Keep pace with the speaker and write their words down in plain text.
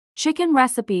chicken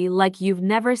recipe like you've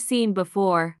never seen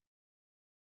before.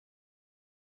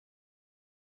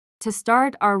 To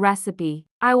start our recipe,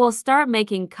 I will start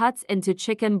making cuts into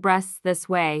chicken breasts this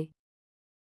way.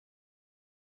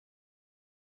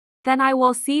 Then I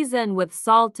will season with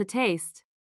salt to taste,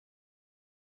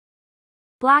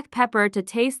 black pepper to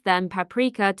taste, then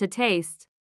paprika to taste,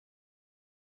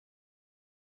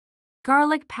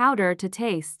 garlic powder to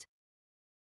taste,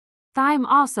 thyme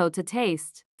also to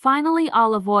taste, finally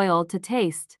olive oil to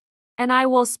taste. And I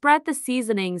will spread the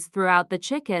seasonings throughout the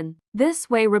chicken, this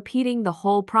way repeating the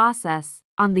whole process.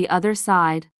 On the other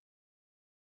side,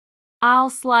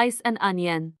 I'll slice an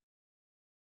onion.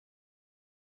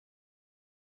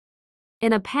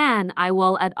 In a pan, I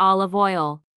will add olive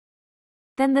oil,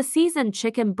 then the seasoned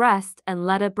chicken breast and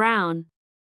let it brown.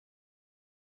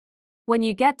 When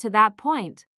you get to that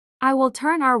point, I will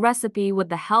turn our recipe with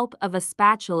the help of a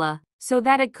spatula so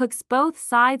that it cooks both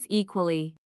sides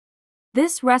equally.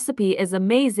 This recipe is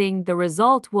amazing, the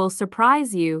result will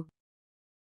surprise you.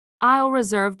 I'll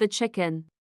reserve the chicken.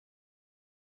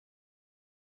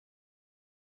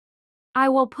 I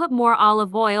will put more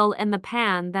olive oil in the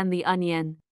pan than the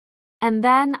onion. And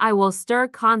then I will stir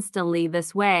constantly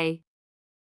this way.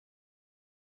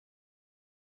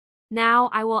 Now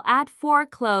I will add 4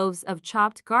 cloves of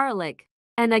chopped garlic.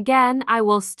 And again I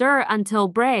will stir until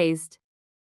braised.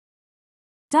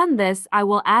 Done this, I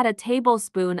will add a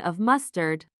tablespoon of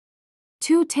mustard,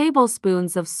 2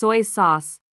 tablespoons of soy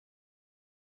sauce,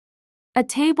 a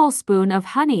tablespoon of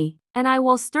honey, and I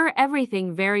will stir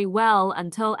everything very well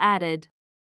until added.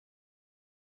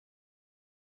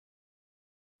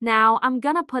 Now I'm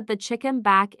gonna put the chicken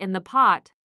back in the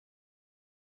pot.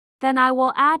 Then I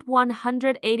will add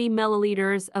 180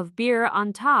 milliliters of beer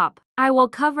on top. I will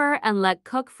cover and let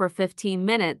cook for 15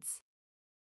 minutes.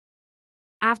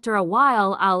 After a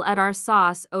while, I'll add our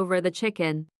sauce over the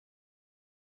chicken.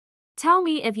 Tell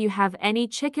me if you have any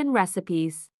chicken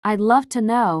recipes. I'd love to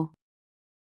know.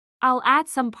 I'll add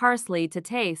some parsley to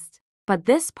taste, but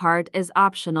this part is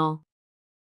optional.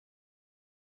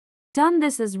 Done,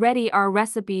 this is ready. Our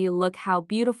recipe, look how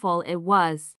beautiful it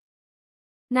was.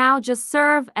 Now just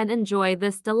serve and enjoy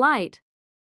this delight.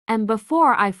 And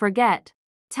before I forget,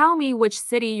 tell me which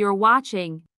city you're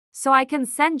watching, so I can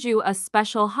send you a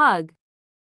special hug.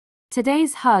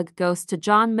 Today's hug goes to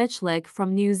John Michlick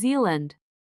from New Zealand.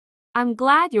 I'm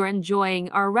glad you're enjoying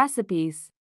our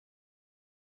recipes.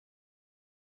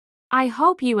 I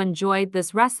hope you enjoyed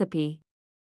this recipe.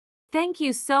 Thank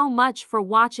you so much for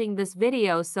watching this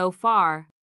video so far.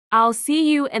 I'll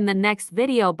see you in the next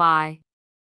video. Bye.